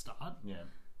end at the start? Yeah.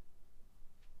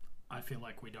 I feel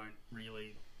like we don't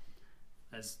really,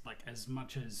 as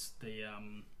much as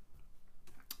I'm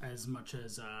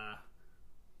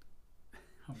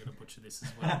going to butcher this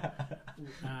as well.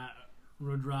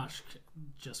 Rudraksh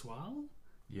Jaswal,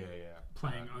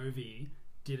 playing Ovi,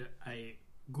 did a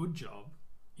good job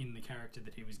in the character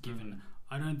that he was given.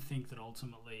 I don't think that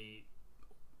ultimately,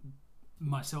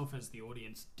 myself as the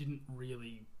audience, didn't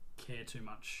really care too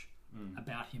much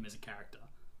about him as a character.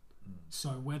 So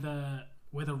whether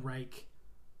Rake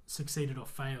succeeded or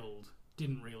failed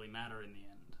didn't really matter in the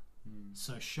end.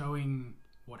 So showing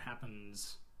what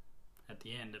happens at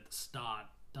the end, at the start,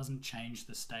 doesn't change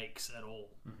the stakes at all.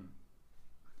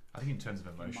 I think in terms of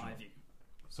In emotional... my view.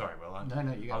 Sorry, Will.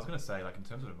 No, you go. I was going to say, like, in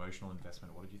terms of emotional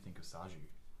investment, what did you think of Saju?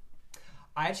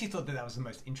 I actually thought that was the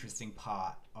most interesting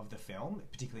part of the film,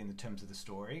 particularly in the terms of the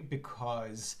story,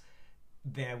 because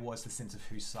there was the sense of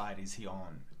whose side is he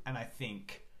on. And I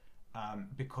think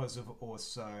because of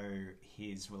also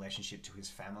his relationship to his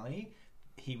family,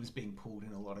 he was being pulled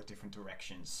in a lot of different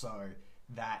directions. So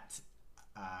that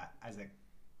as a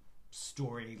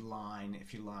storyline,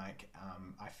 if you like,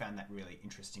 I found that really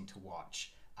interesting to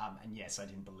watch. And yes, I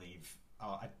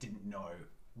didn't know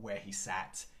where he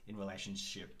sat in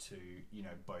relationship to, you know,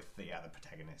 both the other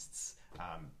protagonists,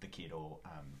 the kid or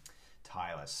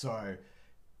Tyler. So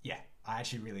yeah, I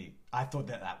thought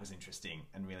that was interesting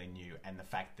and really new. And the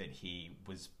fact that he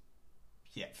was,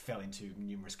 fell into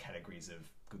numerous categories of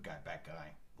good guy, bad guy,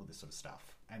 all this sort of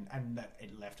stuff. And that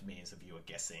it left me as a viewer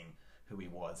guessing who he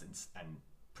was and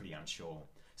pretty unsure.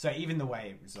 So even the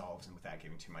way it resolves, and without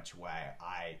giving too much away,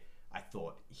 I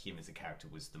thought him as a character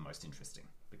was the most interesting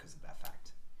because of that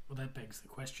fact. Well, that begs the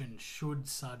question, should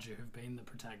Saju have been the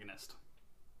protagonist?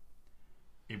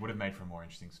 It would have made for a more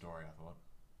interesting story, I thought.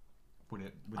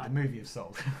 Would the movie have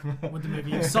sold? Would the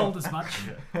movie have sold as much?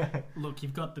 Look,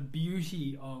 you've got the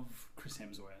beauty of Chris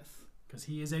Hemsworth, because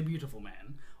he is a beautiful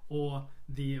man, or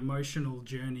the emotional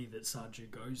journey that Saju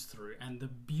goes through, and the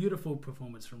beautiful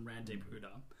performance from Randeep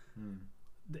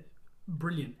Hooda.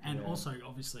 Brilliant. And also,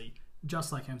 obviously,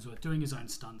 just like Hemsworth, doing his own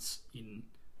stunts in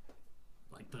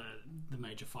like the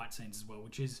major fight scenes as well,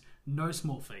 which is no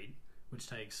small feat, which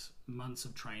takes months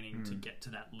of training to get to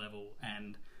that level.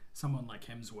 And someone like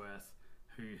Hemsworth,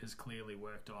 who has clearly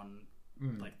worked on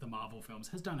like the Marvel films,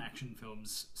 has done action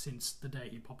films since the day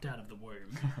he popped out of the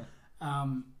womb.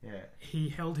 He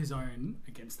held his own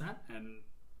against that, and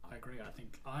I agree.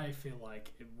 I feel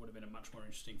like it would have been a much more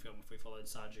interesting film if we followed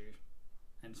Saju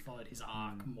and followed his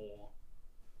arc more.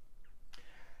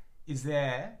 Is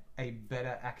there a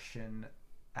better action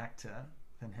actor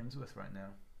than Hemsworth right now?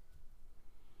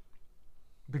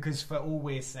 Because for all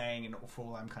we're saying and for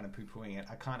all I'm kind of poo-pooing it,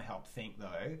 I can't help think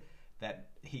though that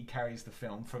he carries the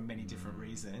film for many different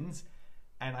reasons,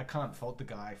 and I can't fault the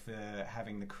guy for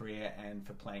having the career and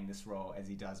for playing this role as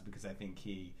he does, because I think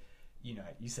he, you know,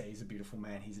 you say he's a beautiful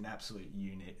man, he's an absolute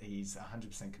unit, he's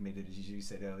 100% committed, as you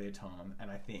said earlier, Tom,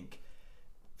 and I think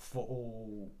for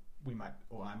all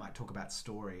I might talk about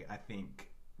story, I think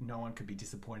no one could be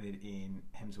disappointed in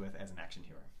Hemsworth as an action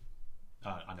hero.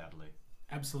 Undoubtedly.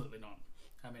 Absolutely not.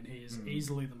 I mean, he is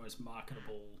easily the most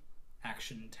marketable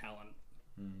action talent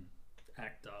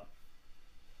actor.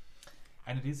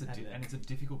 And it is it's a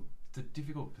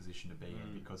difficult position to be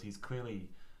in, because he's clearly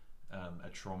a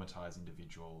traumatized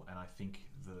individual, and I think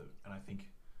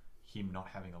him not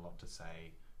having a lot to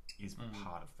say is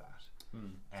part of that.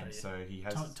 And so he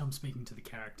has... Tom speaking to the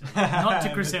character, not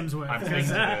to Chris Hemsworth.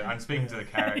 I'm speaking to the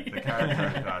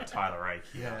character of Tyler Rake.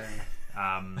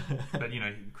 But you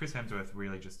know, Chris Hemsworth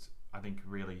really just, I think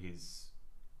really he's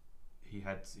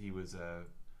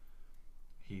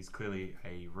clearly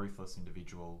a ruthless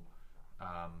individual,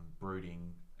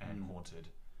 brooding and haunted,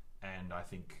 and I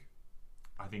think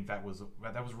that was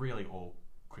really all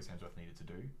Chris Hemsworth needed to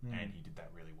do, and he did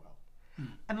that really well.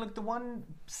 And look, the one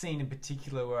scene in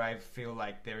particular where I feel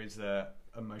like there is a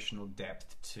emotional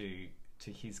depth to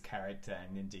his character,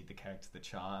 and indeed the character of the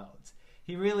child,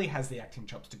 he really has the acting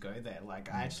chops to go there.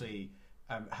 Like I actually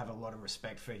have a lot of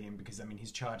respect for him, because I mean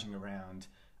he's charging around,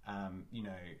 you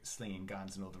know, slinging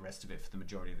guns and all the rest of it for the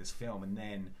majority of this film, and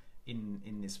then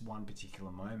in this one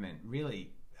particular moment,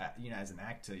 really, you know, as an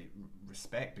actor,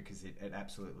 respect, because it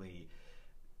absolutely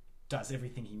does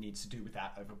everything he needs to do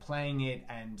without overplaying it.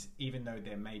 And even though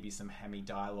there may be some hammy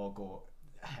dialogue or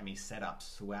hammy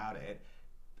setups throughout it,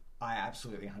 I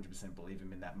absolutely 100% believe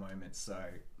him in that moment. So,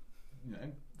 you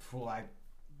know, for all I,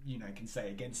 you know, can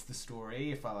say against the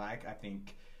story, if I like, I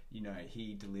think, you know,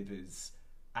 he delivers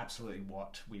absolutely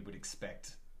what we would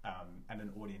expect, and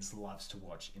an audience loves to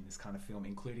watch in this kind of film,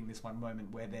 including this one moment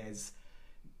where there's,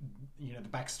 you know, the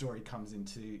backstory comes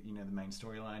into, you know, the main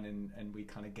storyline, and we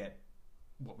kind of get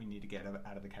what we need to get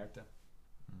out of the character.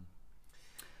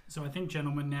 So I think,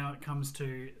 gentlemen, now it comes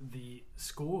to the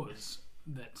scores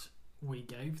that we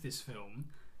gave this film.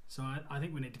 So I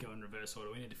think we need to go in reverse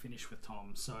order. We need to finish with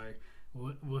Tom. So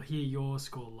we'll hear your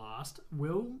score last.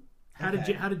 Will, how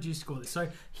did you score this? So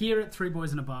here at Three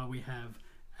Boys in a Bar, we have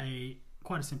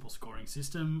quite a simple scoring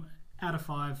system. out of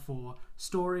 5 for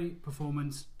story,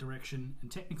 performance, direction,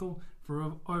 and technical, for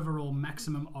an overall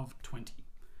maximum of 20.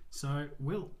 So,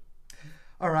 Will.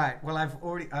 All right. Well,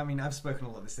 I've spoken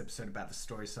a lot this episode about the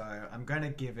story, so I'm going to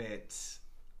give it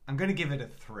a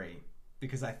 3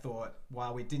 because I thought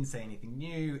while we didn't say anything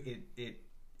new,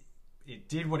 it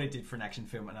did what it did for an action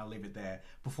film, and I'll leave it there.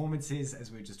 Performances,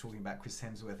 as we were just talking about Chris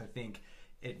Hemsworth, I think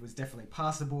it was definitely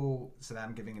passable, so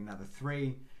I'm giving another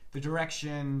 3. The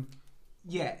direction,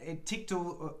 yeah, it ticked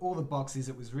all the boxes.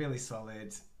 It was really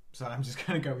solid, so I'm just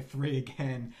going to go with 3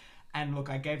 again. And look,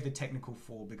 I gave the technical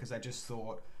 4 because I just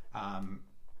thought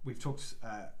we've talked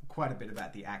quite a bit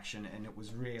about the action, and it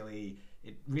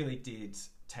really did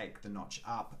take the notch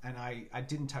up. And I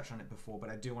didn't touch on it before, but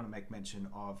I do want to make mention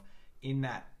of, in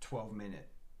that 12-minute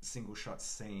single shot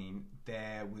scene,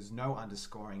 there was no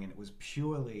underscoring, and it was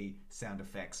purely sound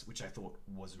effects, which I thought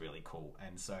was really cool.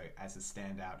 And so as a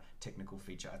standout technical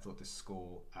feature, I thought the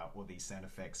score or the sound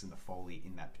effects and the Foley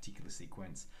in that particular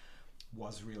sequence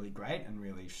was really great and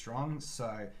really strong.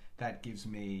 So that gives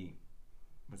me,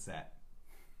 what's that?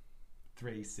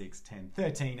 3, 6, 10,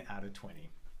 13 out of 20.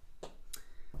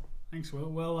 Thanks, Will.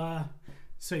 Well,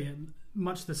 so yeah,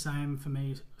 much the same for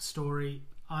me. Story,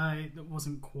 I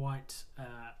wasn't quite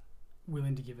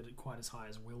willing to give it quite as high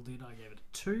as Will did. I gave it a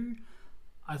 2.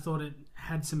 I thought it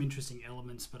had some interesting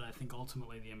elements, but I think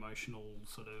ultimately the emotional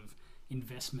sort of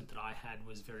investment that I had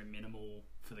was very minimal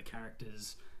for the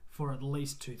characters for at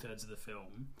least 2/3 of the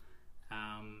film.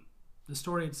 The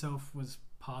story itself was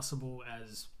passable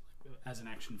as an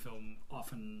action film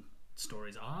often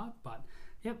stories are, but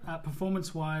yep,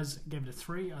 performance-wise, gave it a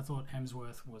 3. I thought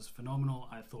Hemsworth was phenomenal.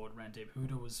 I thought Randeep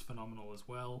Hooda was phenomenal as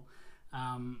well.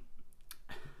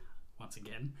 Once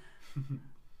again,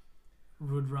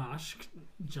 Rudraksh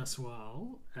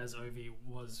Jaswal as Ovi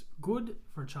was good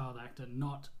for a child actor,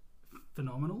 not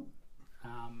phenomenal.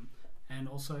 And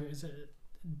also, is it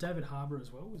David Harbour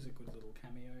as well? Was a good little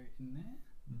cameo in there,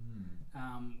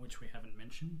 which we haven't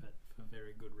mentioned, but for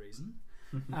very good reason.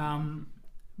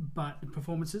 But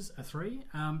performances, a 3.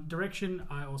 Direction,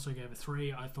 I also gave a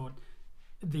 3. I thought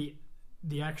the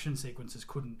action sequences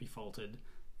couldn't be faulted,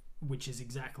 which is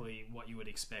exactly what you would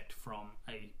expect from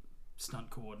a stunt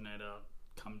coordinator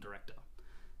come director.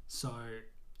 So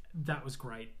that was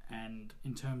great. And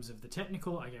in terms of the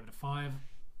technical, I gave it a 5.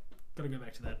 Got to go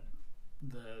back to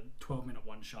the 12-minute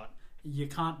one shot. You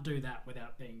can't do that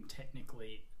without being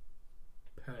technically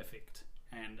perfect,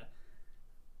 and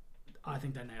I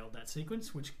think they nailed that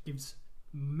sequence, which gives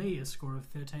me a score of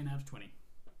 13 out of 20.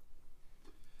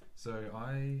 So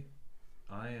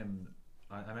I'm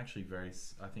actually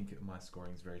I think my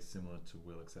scoring is very similar to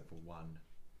Will, except for one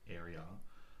area.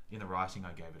 In the writing,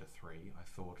 I gave it a 3. I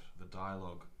thought the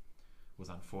dialogue was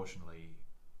unfortunately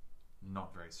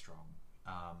not very strong.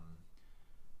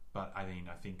 But I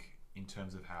think in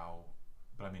terms of how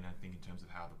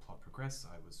the plot progressed,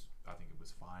 I think it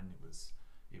was fine. It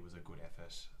was a good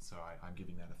effort. So I'm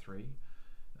giving that a 3.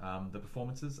 The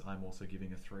performances, I'm also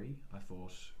giving a 3. I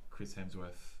thought Chris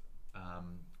Hemsworth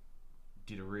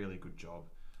did a really good job.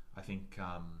 I think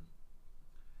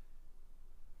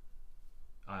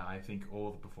I think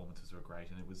all the performances were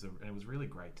great, and it was really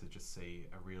great to just see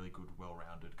a really good,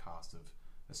 well-rounded cast of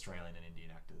Australian and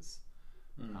Indian actors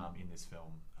in this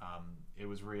film. It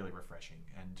was really refreshing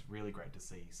and really great to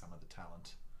see some of the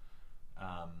talent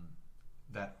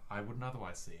that I wouldn't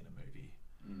otherwise see in a movie.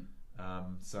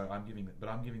 So I'm giving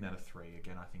that a 3.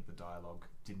 Again, I think the dialogue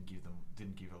didn't give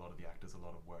a lot of the actors a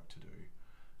lot of work to do,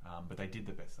 but they did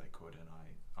the best they could, and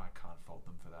I can't fault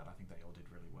them for that. I think they all did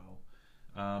really well.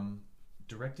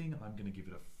 Directing, I'm going to give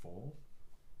it a 4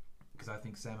 because I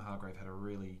think Sam Hargrave had a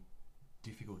really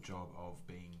difficult job of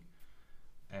being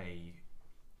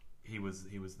he was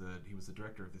the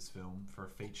director of this film for a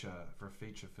feature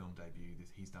film debut.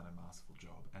 He's done a masterful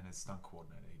job, and as stunt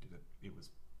coordinator, it was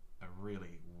a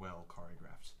really well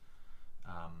choreographed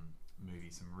movie.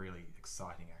 Some really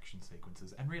exciting action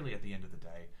sequences, and really at the end of the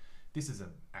day, this is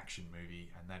an action movie,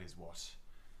 and that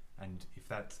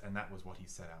was what he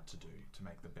set out to do, to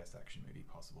make the best action movie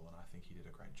possible, and I think he did a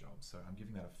great job. So I'm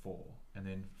giving that a 4. And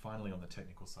then finally on the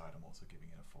technical side, I'm also giving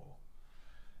it a 4.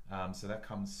 So that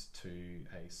comes to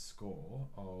a score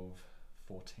of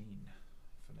 14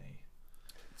 for me.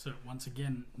 So once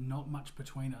again, not much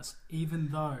between us,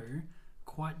 even though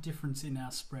quite difference in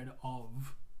our spread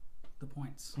of the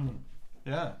points.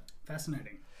 Yeah.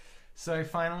 Fascinating. So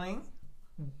finally,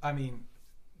 I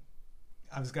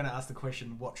was going to ask the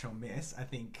question, watch or miss. I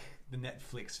think the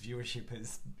Netflix viewership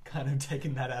has kind of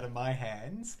taken that out of my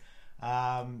hands.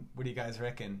 What do you guys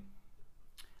reckon?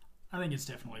 I think it's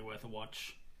definitely worth a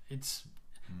watch. It's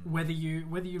Whether you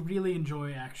really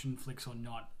enjoy action flicks or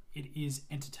not, it is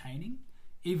entertaining,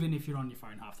 even if you're on your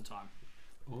phone half the time.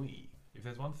 Ooh. If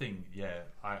there's one thing,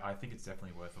 I think it's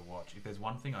definitely worth a watch. If there's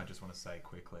one thing I just want to say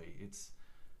quickly, it's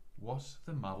what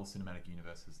the Marvel Cinematic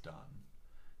Universe has done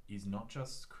is not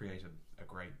just create a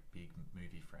great big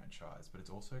movie franchise, but it's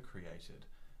also created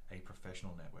a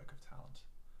professional network of talent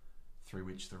through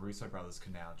which the Russo brothers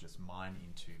can now just mine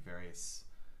into various...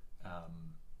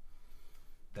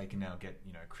 they can now get,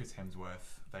 Chris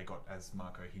Hemsworth. They got, as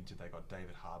Marco hinted, they got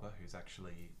David Harbour, who's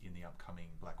actually in the upcoming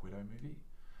Black Widow movie.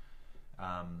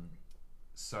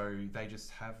 So they just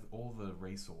have all the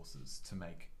resources to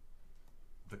make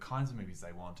the kinds of movies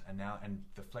they want, and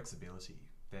their flexibility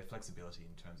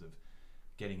in terms of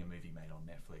getting a movie made on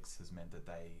Netflix has meant that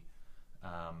they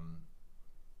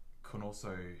can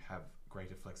also have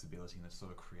greater flexibility in the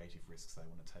sort of creative risks they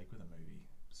want to take with a movie.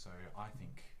 So I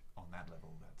think on that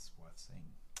level, that's worth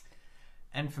seeing.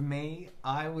 And for me,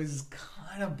 I was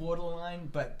kind of borderline,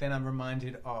 but then I'm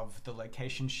reminded of the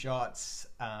location shots.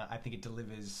 I think it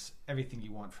delivers everything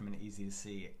you want from an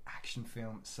easy-to-see action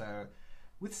film. So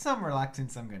with some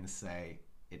reluctance, I'm going to say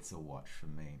it's a watch for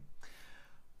me.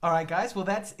 All right, guys. Well,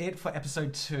 that's it for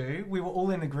episode 2. We were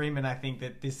all in agreement, I think,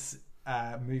 that this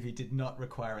movie did not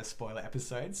require a spoiler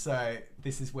episode. So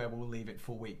this is where we'll leave it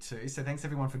for week 2. So thanks,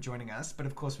 everyone, for joining us. But,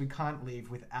 of course, we can't leave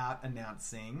without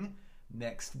announcing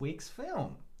next week's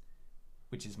film,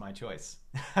 which is my choice.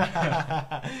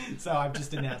 So I've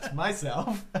just announced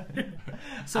myself.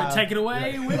 So take it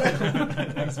away.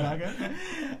 Thanks, Margo.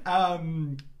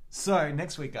 So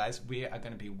next week, guys, we are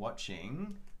going to be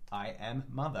watching I Am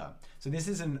Mother. So this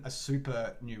isn't a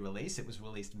super new release. It was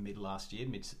released mid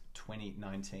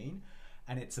 2019,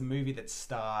 and it's a movie that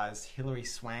stars Hilary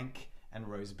Swank and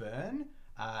Rose Byrne.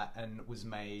 And was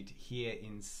made here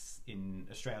in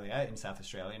Australia, in South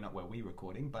Australia, not where we're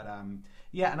recording. But and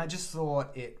I just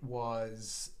thought it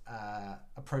was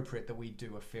appropriate that we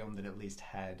do a film that at least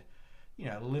had,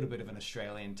 a little bit of an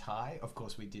Australian tie. Of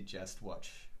course, we did just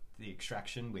watch The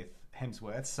Extraction with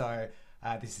Hemsworth, so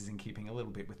this is in keeping a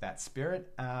little bit with that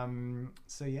spirit.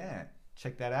 So yeah,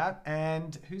 check that out.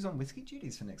 And who's on whiskey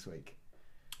duties for next week?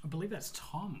 I believe that's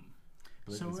Tom. I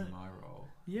believe it's in my role.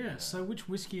 Yeah, so which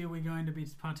whiskey are we going to be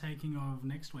partaking of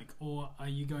next week? Or are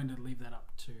you going to leave that up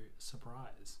to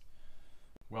surprise?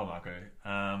 Well, Marco,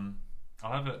 I'm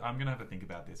going to have a think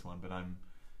about this one, but I'm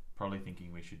probably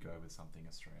thinking we should go with something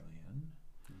Australian.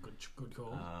 Good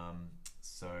call.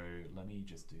 So let me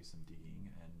just do some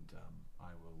digging, and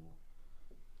I will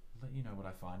let you know what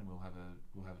I find, and we'll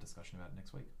have a discussion about it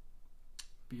next week.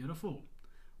 Beautiful.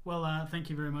 Well,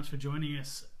 thank you very much for joining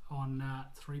us on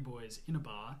Three Boys in a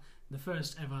Bar, the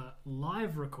first ever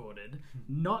live recorded,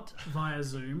 not via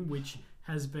Zoom, which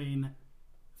has been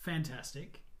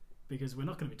fantastic, because we're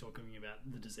not going to be talking about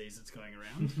the disease that's going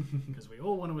around, because we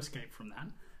all want to escape from that.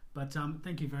 But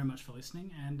thank you very much for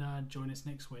listening, and join us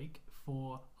next week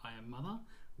for I Am Mother,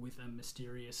 with a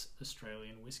mysterious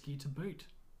Australian whiskey to boot.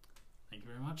 Thank you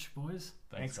very much, boys.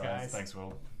 Thanks guys. Thanks,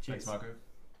 Will. Cheers. Thanks, Marco.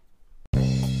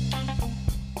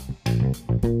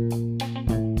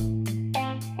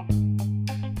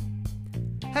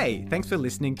 Hey, thanks for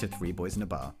listening to Three Boys in a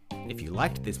Bar. If you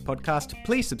liked this podcast,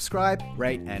 please subscribe,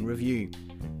 rate, and review.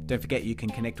 Don't forget you can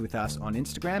connect with us on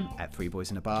Instagram at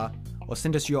 3boysinabar, or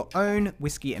send us your own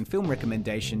whiskey and film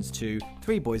recommendations to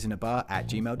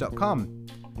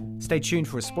 3boysinabar@gmail.com. Stay tuned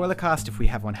for a spoiler cast if we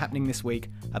have one happening this week.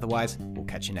 Otherwise, we'll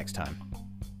catch you next time.